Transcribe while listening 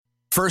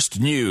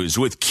First News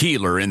with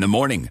Keeler in the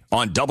morning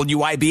on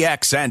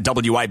WIBX and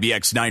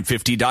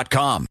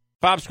WIBX950.com.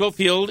 Bob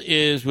Schofield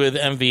is with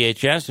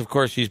MVHS. Of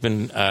course, he's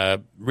been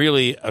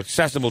really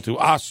accessible to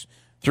us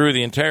through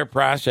the entire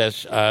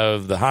process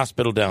of the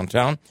hospital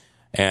downtown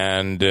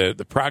and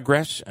the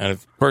progress. And,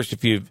 of course,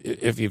 if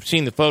you've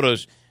seen the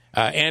photos,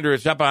 Andrew,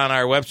 it's up on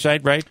our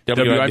website, right?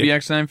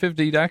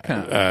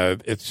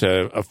 WIBX950.com. It's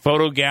a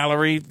photo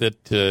gallery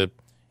that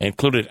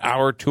included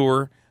our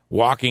tour,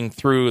 walking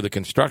through the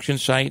construction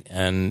site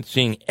and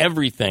seeing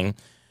everything.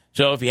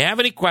 So if you have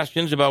any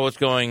questions about what's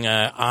going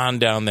on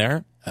down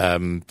there,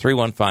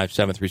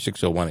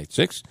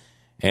 315-736-0186.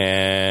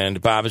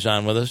 And Bob is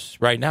on with us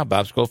right now.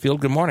 Bob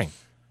Schofield, good morning.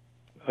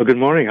 Good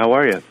morning. How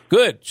are you?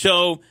 Good.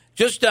 So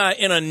just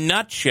in a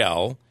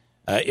nutshell,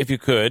 if you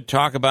could,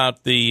 talk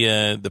about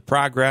the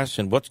progress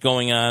and what's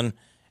going on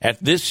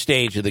at this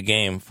stage of the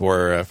game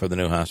for the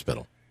new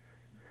hospital.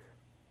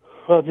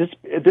 Well,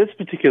 at this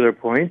particular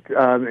point,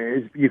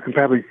 as you can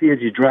probably see as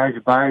you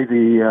drive by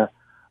the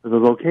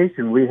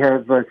location, we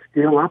have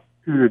steel up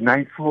to the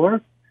 9th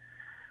floor.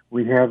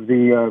 We have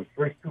the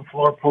first 2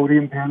 floor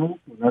podium panels.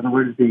 In other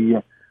words,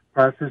 the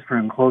process for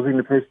enclosing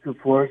the first 2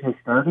 floors has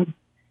started.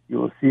 You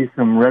will see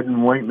some red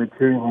and white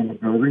material on the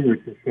building,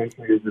 which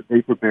essentially is the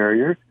vapor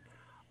barrier.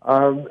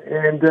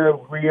 And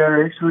we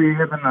are actually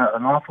having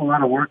an awful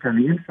lot of work on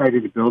the inside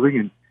of the building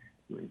and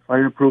doing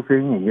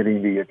fireproofing and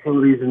getting the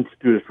utilities into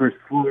the first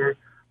floor,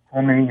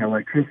 plumbing,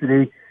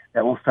 electricity.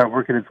 That will start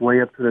working its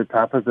way up to the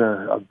top of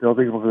the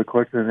building over the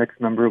course of the next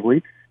number of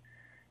weeks.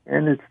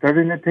 And it's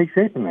starting to take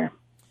shape in there.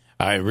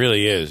 It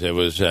really is. It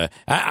was.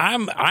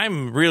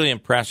 I'm really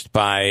impressed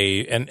by,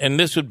 and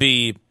this would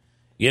be,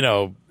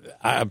 a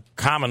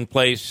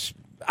commonplace,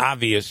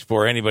 obvious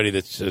for anybody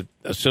that's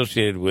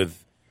associated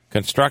with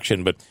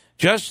construction, but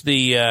just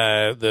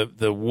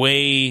the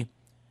way.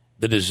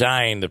 The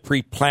design, the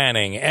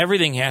pre-planning,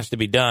 everything has to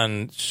be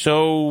done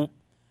so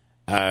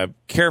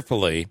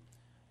carefully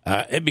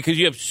because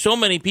you have so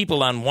many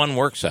people on one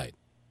work site.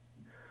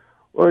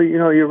 Well,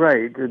 you're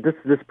right.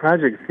 This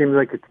project seems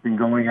like it's been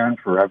going on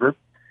forever,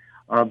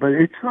 but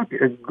it took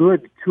a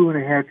good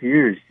 2.5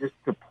 years just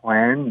to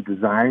plan,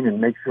 design,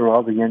 and make sure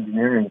all the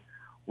engineering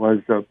was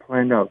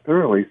planned out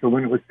thoroughly. So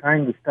when it was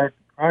time to start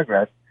the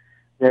progress,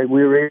 that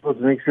we were able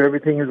to make sure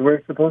everything is where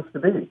it's supposed to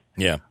be.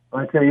 Yeah.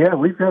 But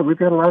we've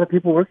got a lot of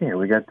people working here.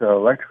 We got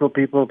electrical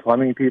people,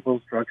 plumbing people,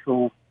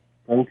 structural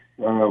folks.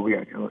 We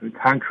got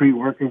concrete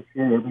workers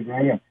here every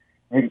day.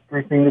 And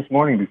first thing this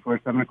morning before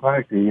 7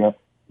 o'clock, the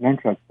men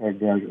trucks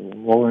started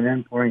rolling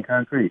in, pouring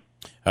concrete.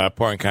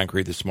 Pouring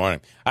concrete this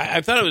morning. I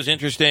thought it was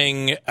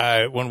interesting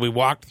when we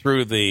walked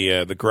through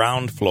the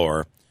ground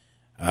floor.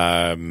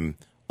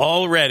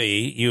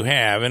 Already you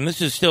have, and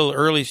this is still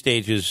early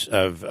stages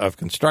of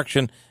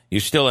construction. You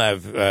still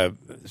have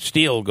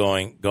steel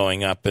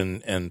going up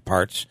in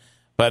parts,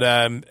 but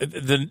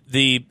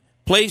the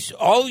place,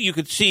 all you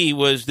could see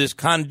was this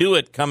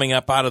conduit coming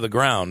up out of the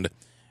ground,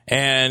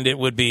 and it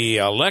would be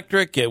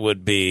electric, it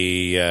would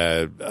be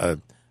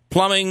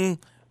plumbing.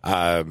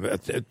 I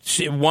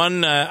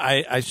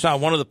saw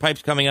one of the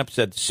pipes coming up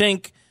said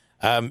sink.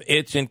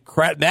 It's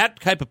incredible. That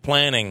type of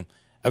planning,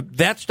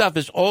 that stuff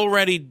is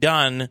already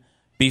done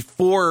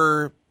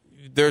before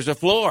there's a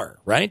floor,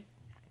 right?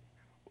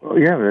 Well,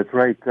 yeah, that's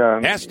right.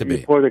 Has to be.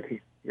 You pour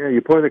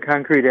the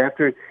concrete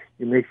after.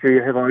 You make sure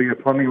you have all your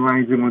plumbing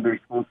lines in where they're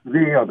supposed to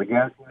be, all the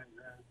gas lines,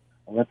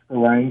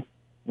 electrical lines.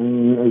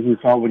 And as you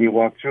saw when you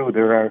walked through,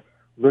 there are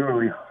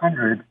literally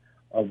hundreds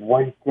of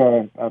white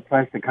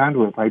plastic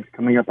conduit pipes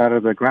coming up out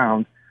of the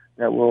ground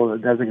that will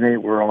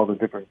designate where all the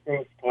different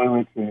sinks,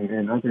 toilets,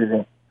 and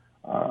other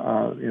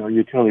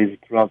utilities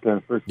throughout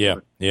the first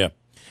floor. Yeah.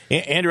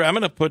 Andrew, I'm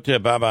going to put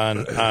Bob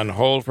on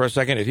hold for a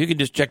second. If you could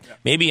just check,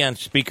 maybe on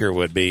speaker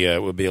would be a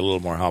little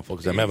more helpful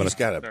because I'm having a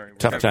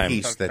tough time.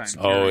 Piece that's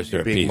is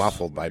there a being piece?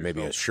 Muffled by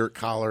maybe a shirt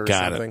collar or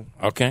Got something.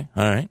 It. Okay,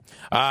 all right.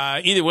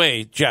 Either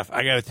way, Jeff,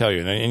 I got to tell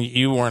you, and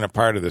you weren't a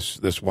part of this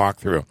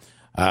walkthrough,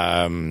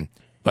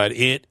 but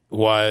it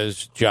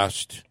was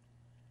just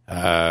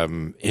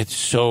it's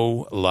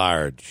so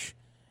large,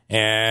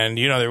 and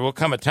there will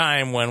come a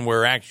time when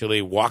we're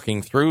actually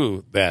walking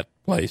through that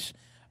place.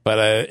 But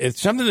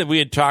it's something that we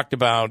had talked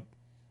about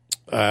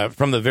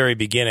from the very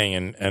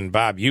beginning, and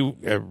Bob, you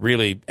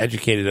really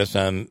educated us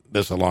on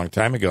this a long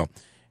time ago,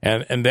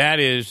 and that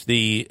is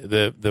the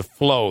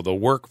flow, the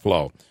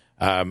workflow,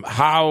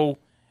 how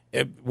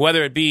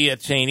whether it be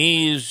at St.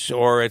 E's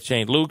or at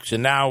St. Luke's,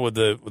 and now with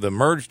the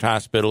merged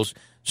hospitals,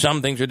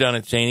 some things are done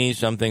at St. E's,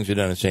 some things are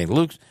done at St.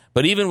 Luke's,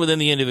 but even within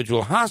the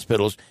individual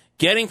hospitals,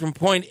 getting from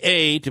point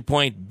A to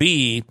point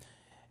B,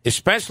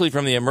 especially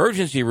from the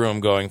emergency room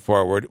going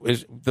forward,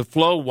 the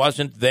flow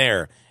wasn't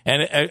there.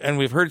 And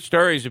we've heard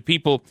stories of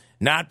people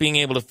not being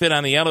able to fit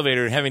on the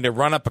elevator and having to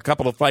run up a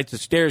couple of flights of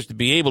stairs to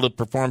be able to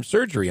perform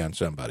surgery on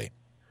somebody.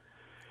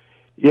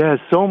 Yeah,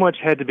 so much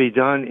had to be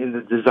done in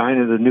the design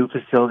of the new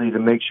facility to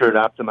make sure it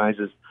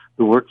optimizes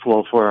the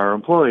workflow for our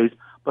employees.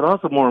 but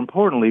also more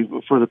importantly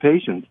for the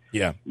patients.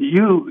 Yeah.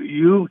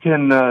 You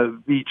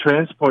can be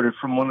transported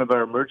from one of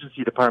our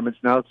emergency departments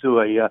now to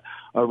a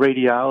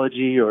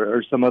radiology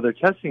or some other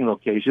testing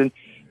location,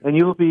 and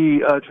you'll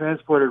be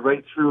transported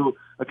right through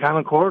a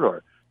common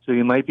corridor. So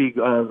you might be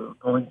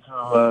going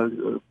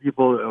through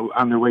people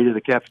on their way to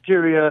the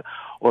cafeteria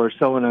or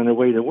someone on their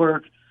way to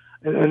work.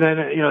 And then,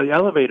 the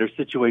elevator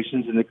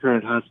situations in the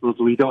current hospitals,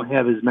 we don't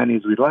have as many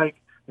as we'd like.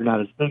 They're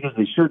not as big as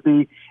they should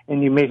be.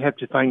 And you may have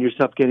to find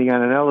yourself getting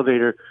on an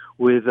elevator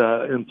with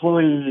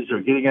employees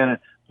or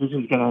patients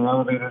getting on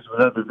elevators with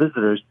other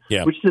visitors,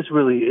 which just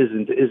really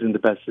isn't the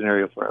best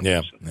scenario for our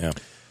patients. Yeah.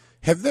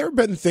 Have there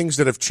been things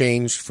that have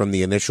changed from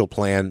the initial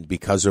plan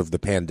because of the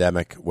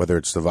pandemic, whether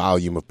it's the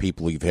volume of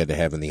people you've had to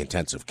have in the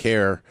intensive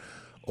care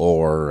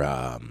or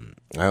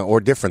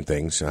different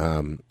things?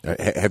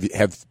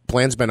 Have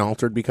plans been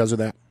altered because of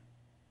that?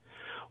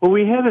 Well,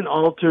 we haven't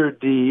altered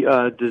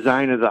the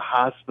design of the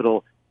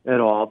hospital at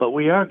all, but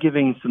we are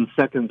giving some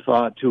second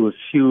thought to a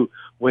few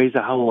ways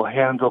of how we'll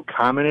handle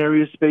common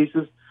area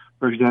spaces.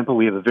 For example,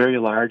 we have a very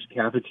large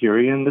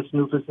cafeteria in this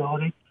new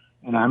facility,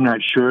 and I'm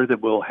not sure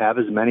that we'll have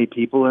as many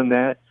people in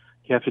that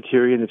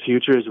cafeteria in the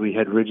future as we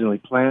had originally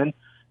planned.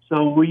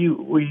 So we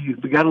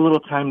got a little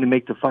time to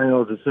make the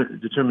final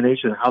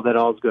determination of how that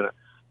all is going to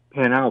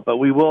pan out. But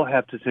we will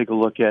have to take a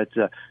look at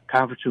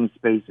conference room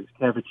spaces,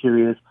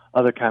 cafeterias,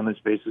 other common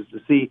spaces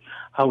to see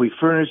how we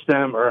furnish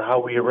them or how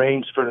we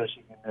arrange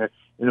furnishing in there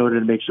in order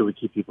to make sure we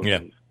keep people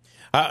safe.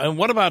 And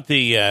what about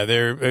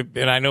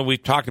and I know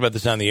we've talked about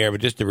this on the air, but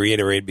just to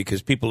reiterate,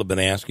 because people have been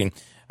asking,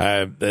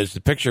 as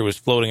the picture was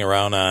floating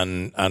around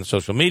on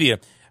social media,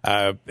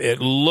 it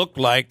looked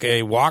like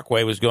a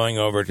walkway was going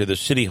over to the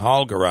City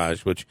Hall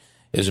garage, which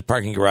is a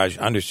parking garage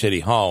under City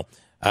Hall.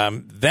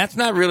 That's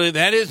not really,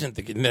 that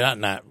isn't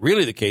not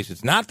really the case.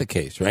 It's not the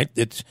case, right?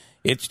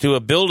 It's to a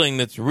building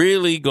that's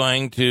really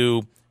going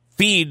to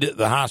feed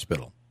the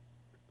hospital.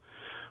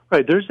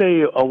 Right. There's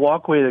a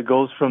walkway that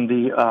goes from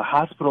the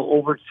hospital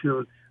over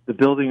to the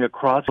building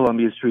across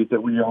Columbia Street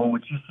that we own,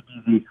 which used to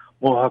be the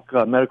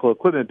Mohawk Medical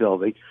Equipment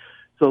Building.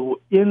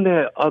 So in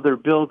that other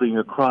building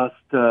across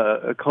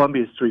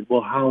Columbia Street,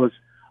 we'll house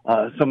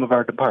some of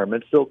our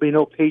departments. There'll be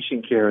no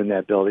patient care in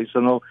that building,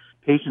 so no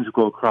patients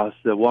will go across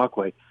the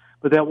walkway.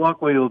 But that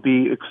walkway will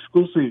be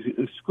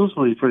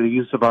exclusively for the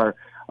use of our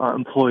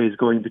employees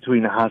going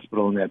between the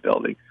hospital and that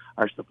building.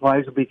 Our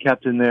supplies will be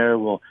kept in there.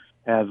 We'll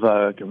have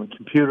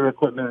computer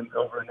equipment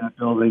over in that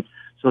building.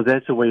 So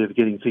that's a way of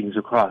getting things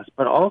across.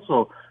 But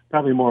also,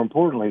 probably more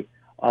importantly,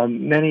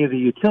 many of the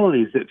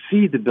utilities that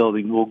feed the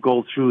building will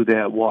go through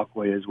that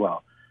walkway as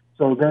well.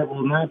 So that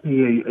will not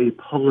be a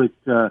public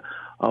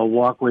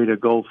walkway to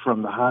go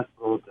from the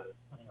hospital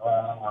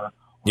to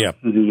to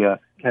the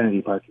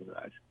Kennedy parking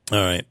garage. All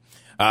right.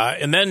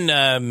 And then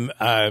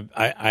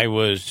I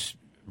was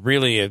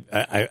really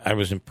I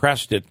was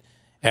impressed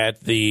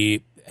at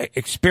the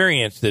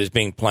experience that is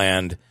being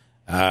planned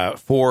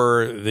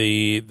for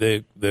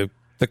the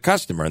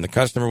customer, and the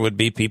customer would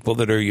be people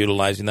that are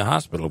utilizing the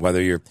hospital,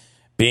 whether you're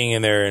being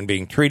in there and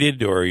being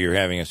treated, or you're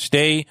having a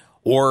stay,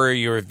 or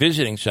you're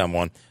visiting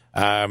someone.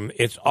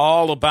 It's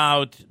all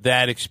about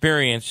that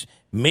experience,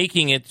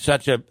 making it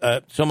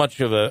so much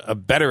of a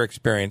better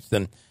experience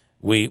than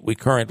we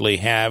currently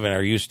have and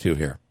are used to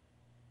here.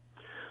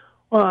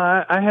 Well,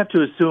 I have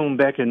to assume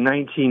back in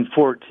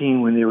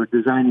 1914 when they were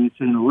designing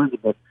St.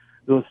 Elizabeth,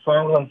 there was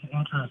far less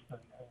interest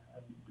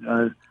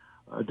in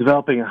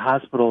developing a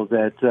hospital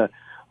that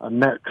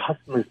met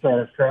customer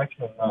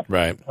satisfaction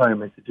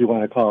requirements, if you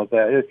want to call it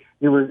that.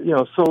 They were,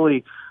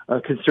 solely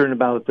concerned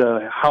about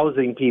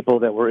housing people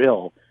that were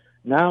ill.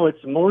 Now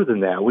it's more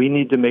than that. We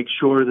need to make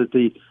sure that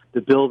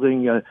the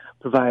building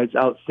provides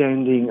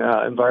outstanding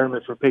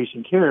environment for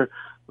patient care,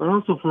 but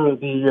also for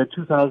the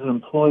 2,000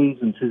 employees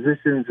and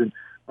physicians and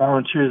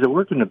volunteers that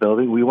work in the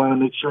building. We want to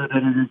make sure that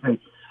it is an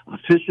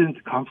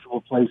efficient,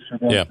 comfortable place for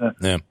them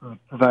to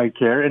provide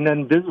care. And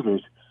then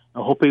visitors,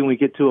 hoping we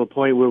get to a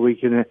point where we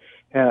can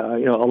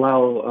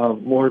allow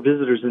more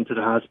visitors into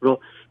the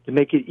hospital to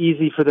make it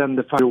easy for them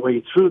to find their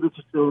way through the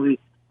facility,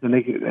 to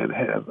make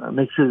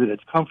sure that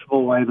it's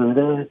comfortable while they're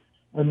there,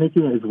 and make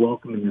it as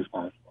welcoming as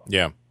possible.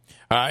 Yeah.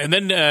 And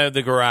then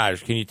the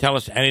garage. Can you tell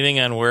us anything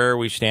on where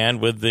we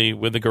stand with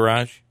the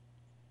garage?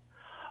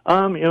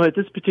 At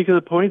this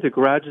particular point, the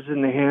garage is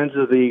in the hands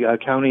of the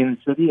county and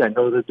the city. I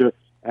know that they're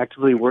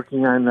actively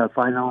working on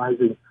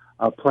finalizing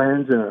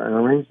plans and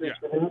arrangements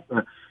for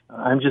that.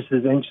 I'm just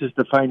as anxious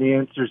to find the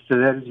answers to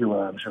that as you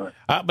are, I'm sure.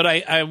 But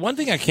I one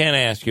thing I can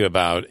ask you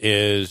about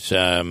is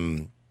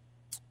the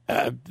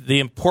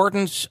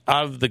importance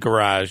of the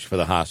garage for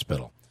the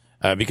hospital.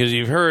 Because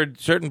you've heard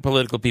certain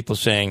political people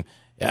saying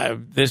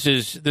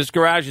this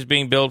garage is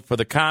being built for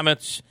the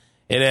Comets.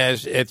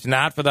 It's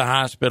not for the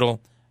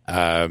hospital,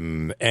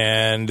 and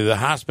the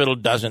hospital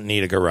doesn't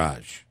need a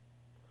garage.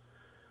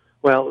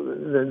 Well,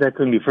 that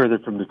couldn't be further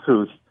from the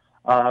truth.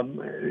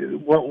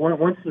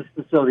 Once this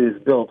facility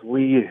is built,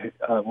 we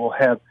will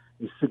have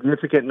a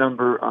significant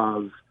number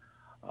of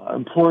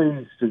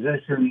employees,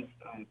 physicians,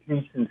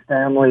 patients,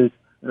 families,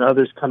 and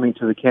others coming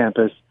to the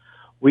campus.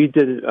 We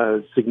did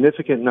a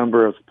significant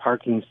number of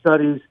parking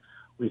studies.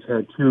 We've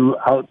had 2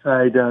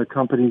 outside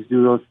companies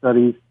do those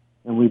studies,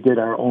 and we did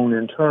our own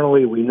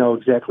internally. We know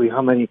exactly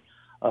how many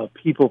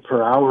people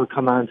per hour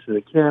come onto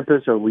the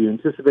campus, or we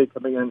anticipate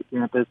coming onto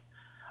campus.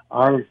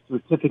 Our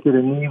certificate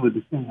of need with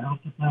the state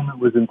health department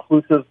was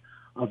inclusive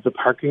of the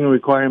parking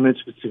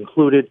requirements, which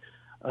included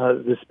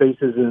the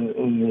spaces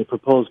in the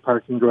proposed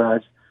parking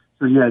garage.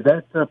 So, yeah,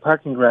 that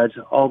parking garage,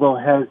 although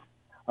has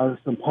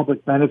some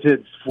public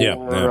benefits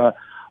for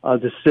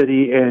the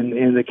city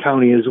and the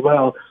county as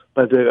well,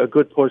 but a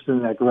good portion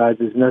of that garage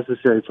is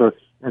necessary for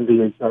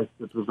NVHS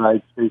to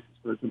provide spaces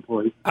for its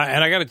employees.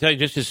 And I got to tell you,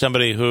 just as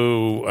somebody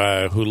who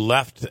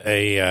left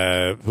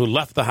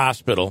the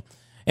hospital,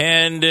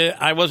 and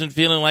I wasn't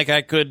feeling like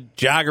I could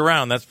jog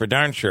around. That's for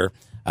darn sure.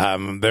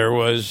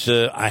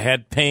 I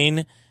had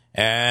pain,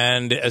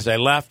 and as I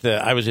left,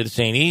 I was at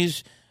St.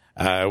 E's.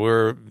 My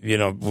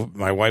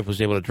wife was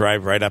able to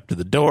drive right up to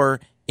the door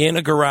in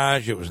a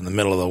garage. It was in the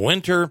middle of the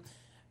winter.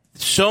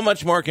 So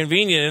much more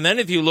convenient. And then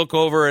if you look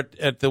over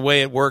at the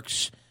way it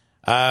works,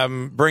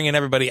 bringing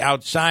everybody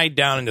outside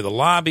down into the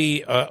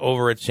lobby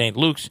over at St.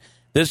 Luke's,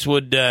 this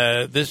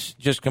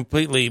just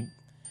completely.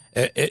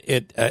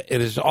 It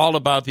is all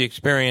about the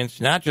experience,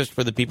 not just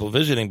for the people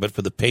visiting, but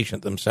for the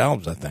patient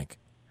themselves, I think.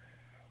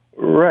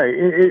 Right.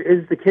 It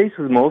is the case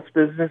with most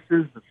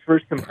businesses. The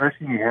first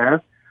impression you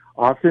have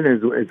often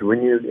is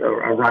when you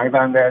arrive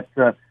on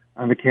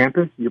the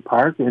campus, you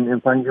park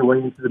and find your way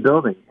into the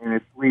building. And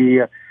if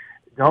we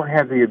don't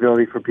have the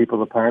ability for people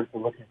to park,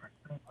 they're looking for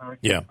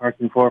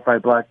parking 4 or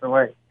 5 blocks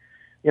away.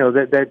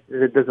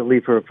 That doesn't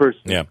leave for a first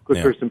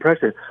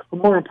impression.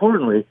 But more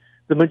importantly,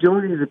 the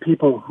majority of the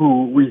people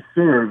who we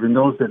serve and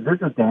those that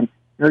visit them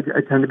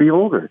tend to be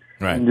older.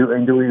 Right.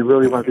 And do we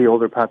really want the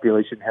older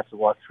population to have to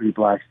walk 3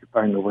 blocks to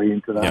find their way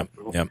into the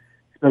hospital? Yep.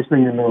 Especially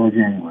in the middle of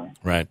January.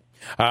 Right.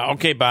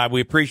 Okay, Bob,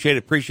 we appreciate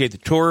the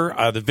tour.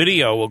 The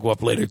video will go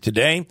up later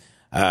today.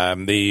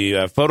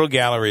 The photo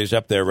gallery is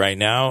up there right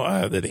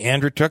now that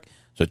Andrew took.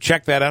 So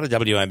check that out at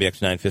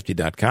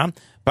WIBX950.com.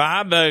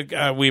 Bob,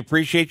 we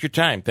appreciate your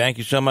time. Thank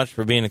you so much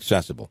for being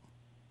accessible.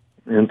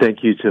 And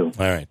thank you, too.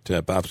 All right.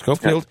 Bob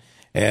Schofield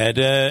at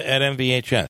MVHS.